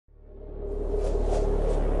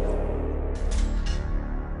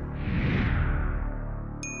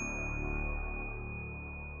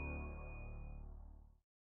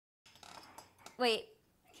Wait.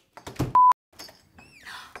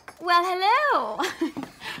 Well, hello.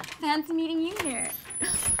 Fancy meeting you here.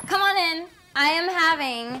 Come on in. I am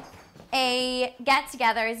having a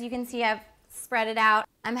get-together. As you can see, I've spread it out.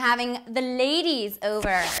 I'm having the ladies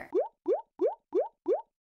over.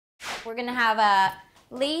 We're gonna have a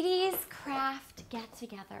ladies craft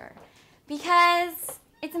get-together because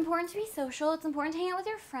it's important to be social, it's important to hang out with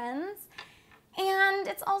your friends, and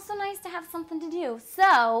it's also nice to have something to do.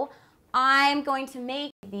 So I'm going to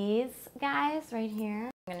make these guys right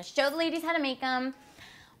here. I'm gonna show the ladies how to make them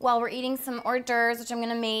while we're eating some hors d'oeuvres, which I'm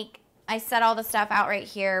gonna make. I set all the stuff out right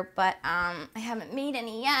here, but I haven't made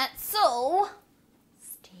any yet, so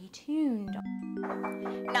stay tuned.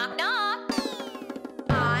 Knock, knock.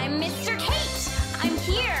 I'm Mr. Kate. I'm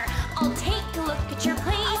here. I'll take a look at your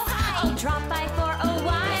place. I'll drop by for a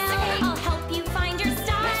while. I'll help you find your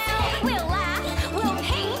style. We'll laugh. We'll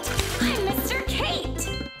paint. I'm Mr. Kate.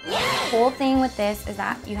 Yeah. The whole thing with this is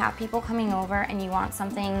that you have people coming over and you want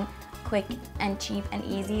something quick and cheap and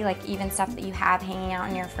easy, like even stuff that you have hanging out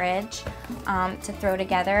in your fridge to throw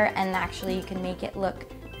together, and actually you can make it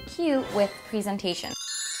look cute with presentation.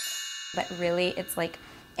 But really, it's like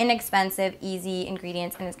inexpensive, easy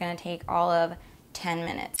ingredients, and it's gonna take all of 10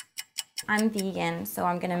 minutes. I'm vegan, so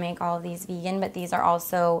I'm gonna make all of these vegan, but these are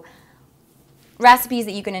also recipes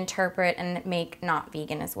that you can interpret and make not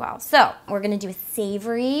vegan as well. So we're gonna do a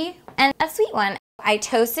savory and a sweet one. I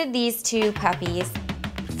toasted these two puppies.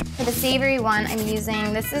 For the savory one, I'm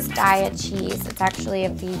using, this is diet cheese. It's actually a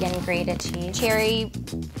vegan grated cheese. Cherry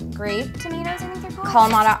grape tomatoes, I think they're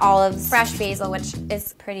called. Kalamata olives, fresh basil, which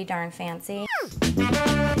is pretty darn fancy.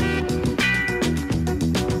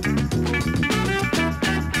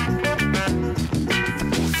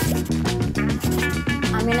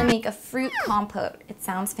 I'm gonna make a fruit compote. It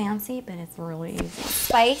sounds fancy, but it's really easy.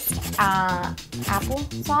 Spiced apple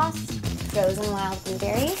sauce, frozen wild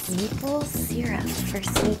blueberries, maple syrup for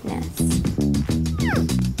sweetness.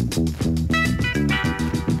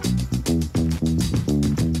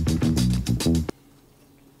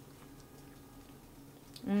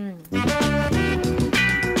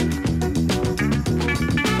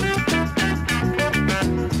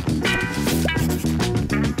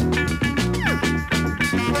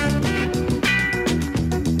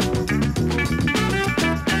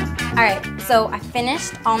 All right, so I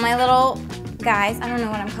finished all my little guys. I don't know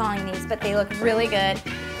what I'm calling these, but they look really good.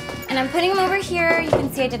 And I'm putting them over here. You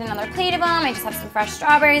can see I did another plate of them. I just have some fresh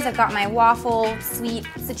strawberries. I've got my waffle sweet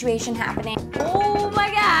situation happening. Oh my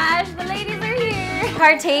gosh, the ladies are here.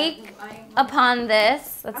 Partake upon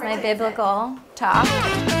this. That's my biblical talk.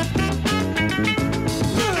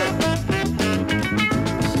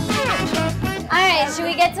 All right, should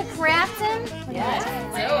we get to crafting? Yes.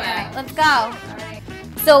 All right, let's go.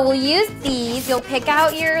 So we'll use these. You'll pick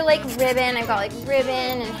out your like ribbon. I've got like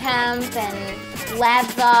ribbon and hemp and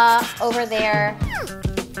leather over there.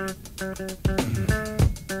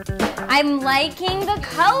 I'm liking the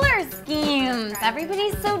color schemes.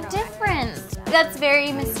 Everybody's so different. That's very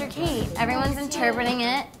Mr. Kate. Everyone's interpreting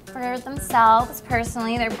it for themselves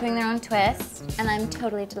personally. They're putting their own twist, and I'm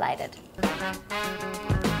totally delighted.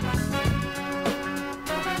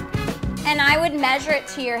 And I would measure it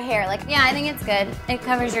to your hair. Like, yeah, I think it's good. It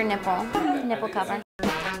covers your nipple. Nipple cover.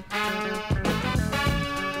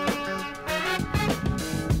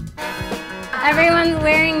 Everyone's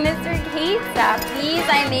wearing Mr. Kate stuff. These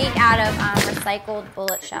I make out of recycled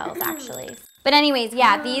bullet shells, actually. But anyways,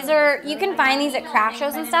 yeah, these are, you can find these at craft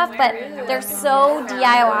shows and stuff, but they're so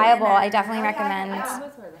DIY-able. I definitely recommend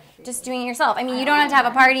just doing it yourself. I mean, you don't have to have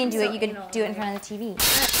a party and do it. You could do it in front of the TV.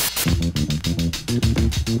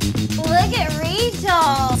 Look at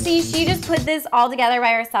Rachel. See, she just put this all together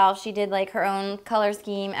by herself. She did like her own color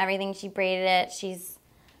scheme, everything. She braided it. She's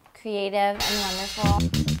creative and wonderful.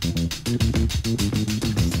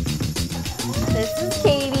 This is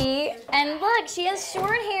Katie. And look, she has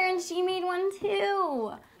short hair and she made one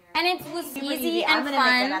too. And it was easy and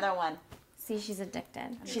fun. Make another one. See, she's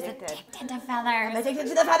addicted. She's addicted to feathers. I'm addicted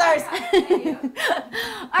to the feathers.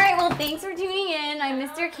 All right, well, thanks for tuning in. I'm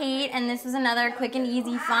Mr. Kate, and this was another quick and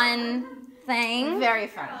easy, fun thing. Very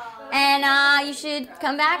fun. And you should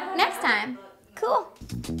come back next time. Cool.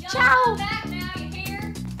 Ciao. Come on back now, you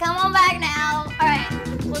hear? Come on back now. All right,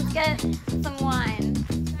 let's get some wine.